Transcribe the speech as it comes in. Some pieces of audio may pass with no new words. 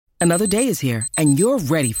Another day is here, and you're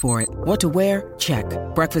ready for it. What to wear? Check.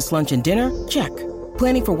 Breakfast, lunch, and dinner? Check.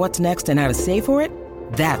 Planning for what's next and how to save for it?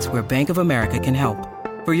 That's where Bank of America can help.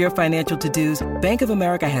 For your financial to-dos, Bank of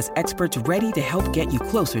America has experts ready to help get you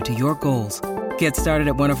closer to your goals. Get started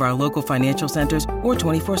at one of our local financial centers or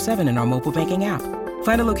 24/7 in our mobile banking app.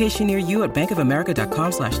 Find a location near you at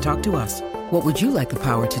bankofamerica.com/talktous. What would you like the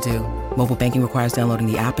power to do? Mobile banking requires downloading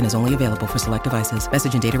the app and is only available for select devices.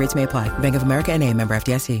 Message and data rates may apply. Bank of America N.A., member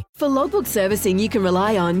FDIC. For logbook servicing you can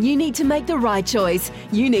rely on, you need to make the right choice.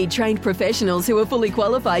 You need trained professionals who are fully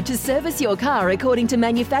qualified to service your car according to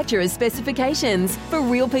manufacturer's specifications. For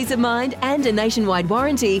real peace of mind and a nationwide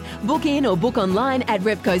warranty, book in or book online at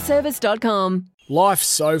repcoservice.com. Life's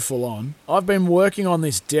so full on. I've been working on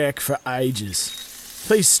this deck for ages.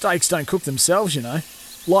 These steaks don't cook themselves, you know.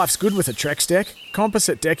 Life's good with a Trex deck.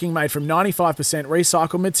 Composite decking made from 95%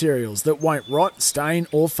 recycled materials that won't rot, stain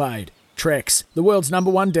or fade. Trex, the world's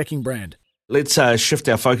 #1 decking brand. Let's shift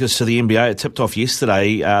our focus to the NBA. It tipped off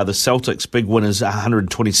yesterday. The Celtics, big winners,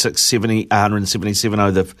 126-70, 177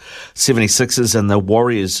 over the 76ers, and the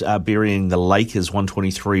Warriors burying the Lakers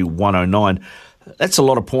 123-109. That's a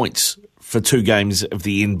lot of points for 2 games of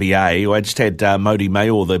the NBA. I just had Mody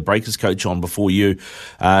Mayor, the Breakers coach, on before you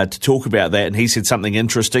to talk about that, and he said something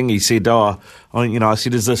interesting. He said, I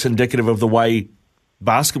said, is this indicative of the way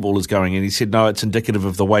basketball is going? And he said, no, it's indicative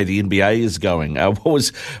of the way the NBA is going.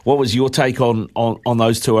 What was your take on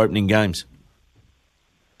those 2 opening games?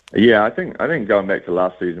 Yeah, I think going back to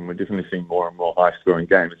last season, we're definitely seeing more and more high-scoring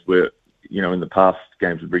games where, in the past,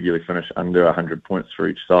 games would regularly finish under 100 points for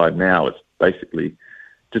each side. Now it's basically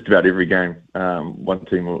just about every game, both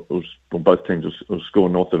teams will score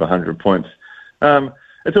north of 100 points.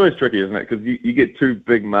 It's always tricky, isn't it? Because you get 2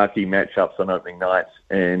 big marquee matchups on opening night,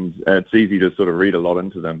 and it's easy to sort of read a lot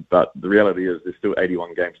into them. But the reality is there's still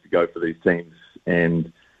 81 games to go for these teams,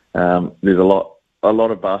 and there's a lot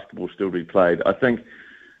of basketball still to be played. I think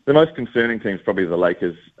the most concerning team is probably the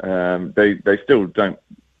Lakers. They still don't,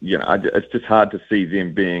 it's just hard to see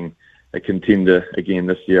them being a contender again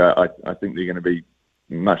this year. I think they're going to be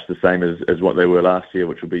much the same as what they were last year,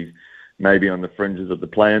 which will be maybe on the fringes of the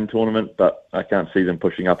play-in tournament, but I can't see them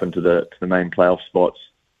pushing up into the main playoff spots.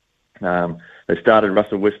 They started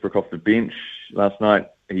Russell Westbrook off the bench last night.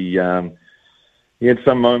 He had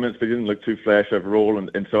some moments, but he didn't look too flash overall,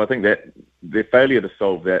 and so I think that their failure to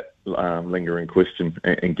solve that lingering question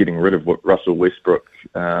and getting rid of Russell Westbrook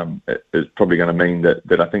is probably going to mean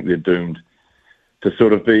that I think they're doomed to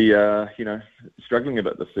sort of be, struggling a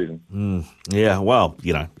bit this season. Yeah, well,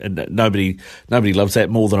 and nobody loves that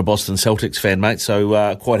more than a Boston Celtics fan, mate,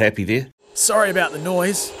 so quite happy there. Sorry about the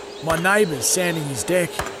noise. My neighbour's sanding his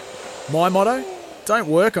deck. My motto? Don't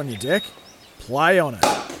work on your deck. Play on it.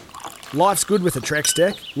 Life's good with a Trex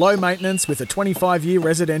deck. Low maintenance with a 25-year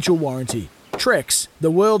residential warranty. Trex,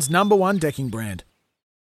 the world's #1 decking brand.